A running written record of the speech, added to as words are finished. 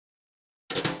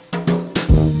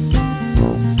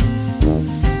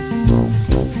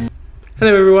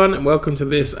Hello everyone and welcome to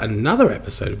another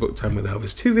episode of Book Time with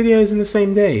Elvis. 2 videos in the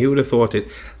same day, who would have thought it?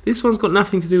 This one's got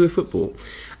nothing to do with football.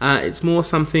 It's more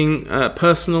something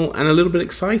personal and a little bit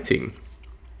exciting,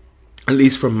 at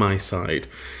least from my side.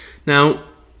 Now,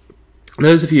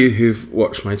 those of you who've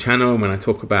watched my channel, when I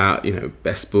talk about,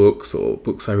 best books or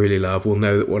books I really love, will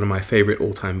know that one of my favourite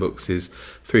all-time books is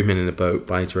 3 Men in a Boat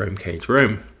by Jerome K.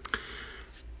 Jerome.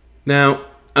 Now,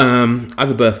 I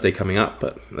have a birthday coming up,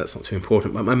 but that's not too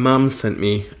important. But my mum sent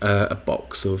me a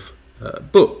box of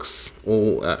books,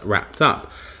 all wrapped up.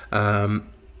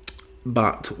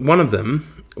 But one of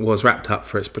them was wrapped up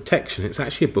for its protection. It's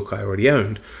actually a book I already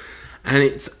owned. And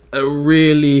it's a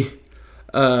really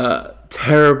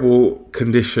terrible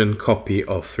condition copy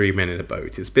of 3 Men in a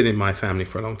Boat. It's been in my family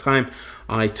for a long time.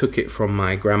 I took it from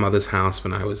my grandmother's house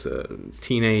when I was a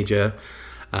teenager.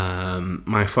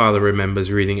 My father remembers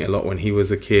reading it a lot when he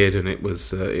was a kid, and it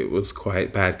was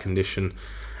quite bad condition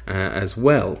as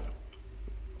well.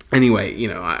 Anyway,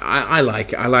 I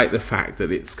like it. I like the fact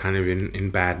that it's kind of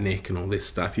in bad nick and all this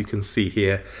stuff. You can see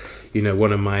here,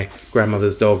 one of my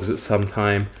grandmother's dogs at some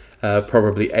time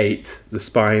probably ate the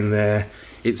spine there.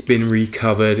 It's been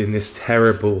recovered in this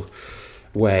terrible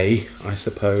way, I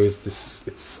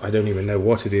suppose. I don't even know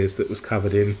what it is that was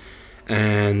covered in,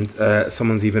 and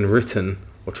someone's even written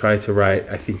or try to write,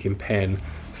 I think in pen,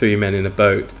 3 Men in a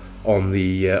Boat on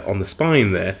the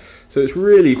spine there. So it's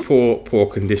really poor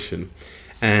condition,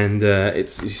 and you can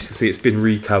see it's been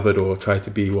recovered or tried to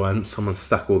be one. Someone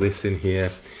stuck all this in here,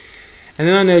 and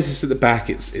then I noticed at the back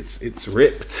it's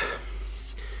ripped,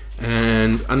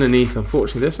 and underneath,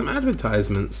 unfortunately, there's some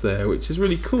advertisements there, which is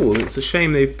really cool. It's a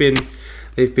shame they've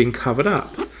been covered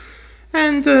up,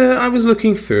 and I was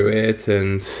looking through it,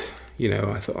 and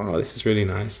I thought, oh, this is really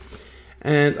nice.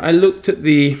 And I looked at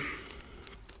the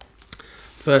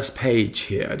first page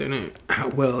here. I don't know how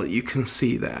well you can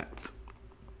see that.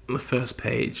 The first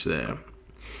page there.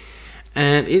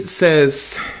 And it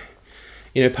says,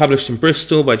 published in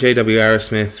Bristol by J.W.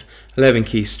 Arrowsmith, 11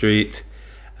 Key Street.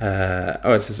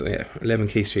 It says, 11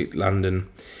 Key Street, London.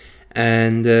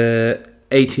 And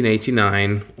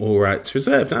 1889, all rights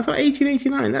reserved. And I thought,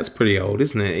 1889, that's pretty old,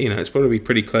 isn't it? It's probably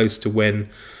pretty close to when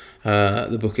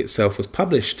the book itself was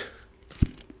published.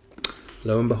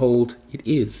 Lo and behold, it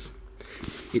is.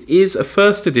 It is a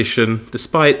first edition,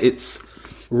 despite its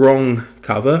wrong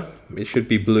cover. It should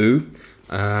be blue.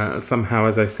 Somehow,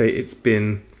 as I say, it's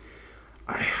been...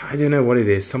 I don't know what it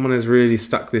is. Someone has really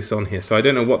stuck this on here. So I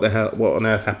don't know what on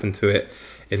earth happened to it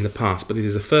in the past. But it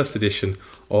is a first edition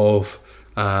of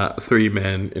 3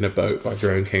 Men in a Boat by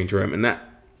Jerome K. Jerome. And that,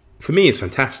 for me, is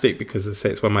fantastic because, as I say,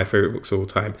 it's one of my favourite books of all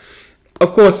time.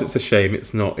 Of course, it's a shame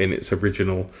it's not in its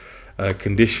original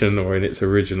condition or in its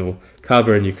original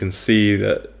cover, and you can see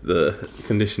that the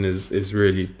condition is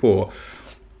really poor.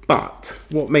 But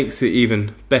what makes it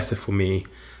even better for me,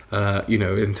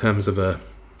 in terms of a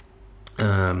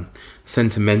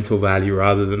sentimental value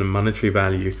rather than a monetary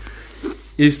value,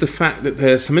 is the fact that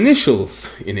there's some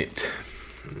initials in it.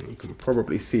 You can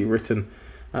probably see written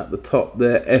at the top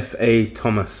there, F.A.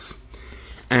 Thomas.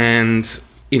 And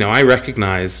I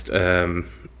recognized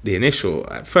the initial.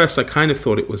 At first, I kind of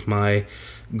thought it was my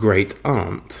great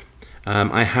aunt.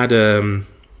 I had a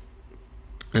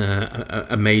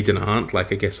maiden aunt,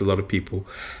 like I guess a lot of people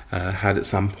had at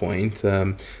some point.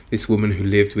 This woman who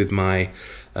lived with my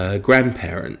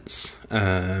grandparents,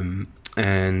 and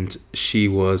she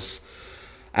was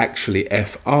actually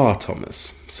F.R.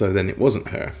 Thomas. So then it wasn't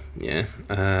her, yeah.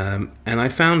 And I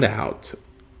found out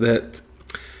that.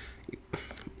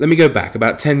 Let me go back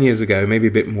about 10 years ago, maybe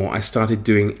a bit more. I started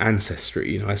doing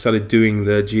ancestry. I started doing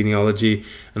the genealogy,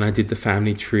 and I did the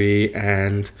family tree,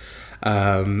 and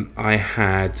I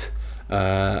had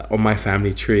on my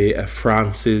family tree a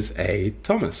Francis A.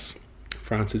 Thomas.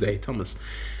 Francis A. Thomas.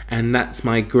 And that's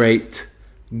my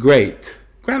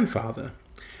great-great-grandfather.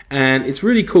 And it's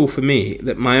really cool for me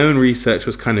that my own research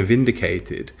was kind of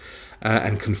vindicated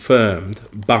and confirmed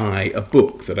by a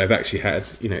book that I've actually had,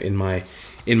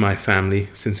 in my family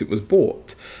since it was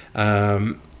bought,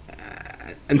 and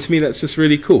to me that's just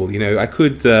really cool. I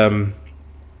could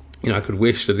I could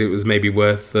wish that it was maybe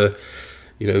worth the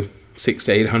 £600 to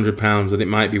 £800 that it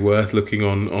might be worth looking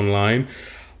online,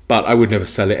 but I would never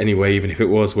sell it anyway, even if it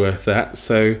was worth that.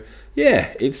 So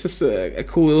yeah, it's just a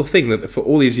cool little thing that for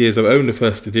all these years I've owned a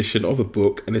first edition of a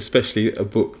book, and especially a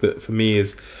book that for me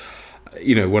is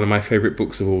one of my favorite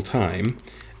books of all time.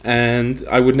 And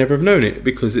I would never have known it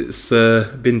because it's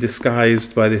been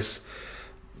disguised by this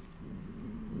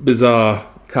bizarre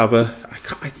cover.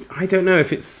 I don't know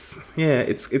if it's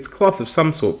cloth of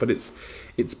some sort, but it's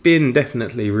been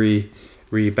definitely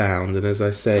rebound. And as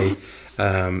I say,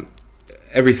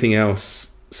 everything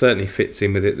else certainly fits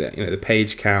in with it. You know, the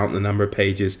page count, the number of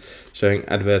pages showing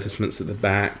advertisements at the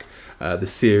back, the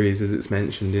series as it's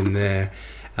mentioned in there,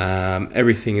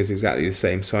 everything is exactly the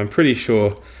same. So I'm pretty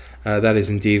sure that is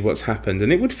indeed what's happened,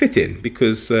 and it would fit in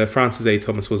because Francis A.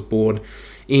 Thomas was born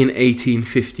in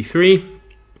 1853,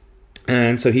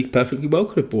 and so he perfectly well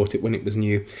could have bought it when it was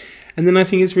new. And then I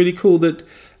think it's really cool that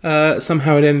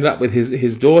somehow it ended up with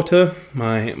his daughter,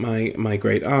 my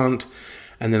great aunt,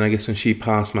 and then I guess when she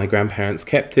passed, my grandparents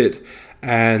kept it,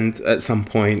 and at some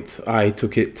point I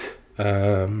took it,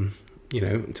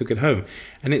 took it home,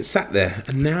 and it sat there,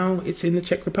 and now it's in the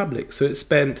Czech Republic. So it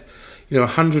spent,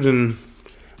 100 and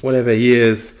whatever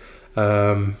years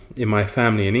in my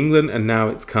family in England, and now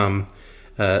it's come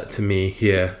to me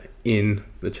here in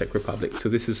the Czech Republic. So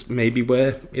this is maybe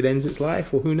where it ends its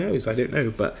life, or who knows, I don't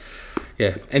know. But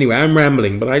yeah, anyway, I'm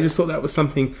rambling, but I just thought that was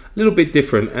something a little bit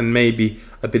different and maybe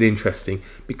a bit interesting,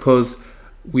 because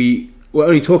we were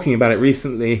only talking about it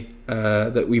recently,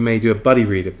 that we may do a buddy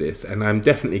read of this, and I'm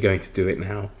definitely going to do it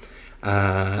now.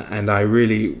 And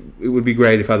it would be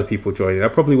great if other people join in. I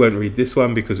probably won't read this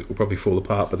one because it will probably fall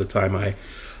apart by the time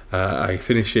I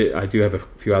finish it. I do have a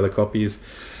few other copies.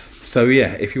 So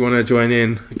yeah, if you want to join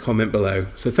in, comment below.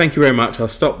 So thank you very much. I'll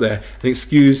stop there, and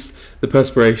excuse the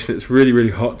perspiration. It's really, really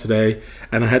hot today,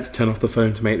 and I had to turn off the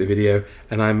phone to make the video,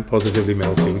 and I'm positively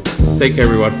melting. Take care,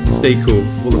 everyone. Stay cool.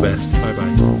 All the best. Bye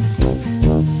bye.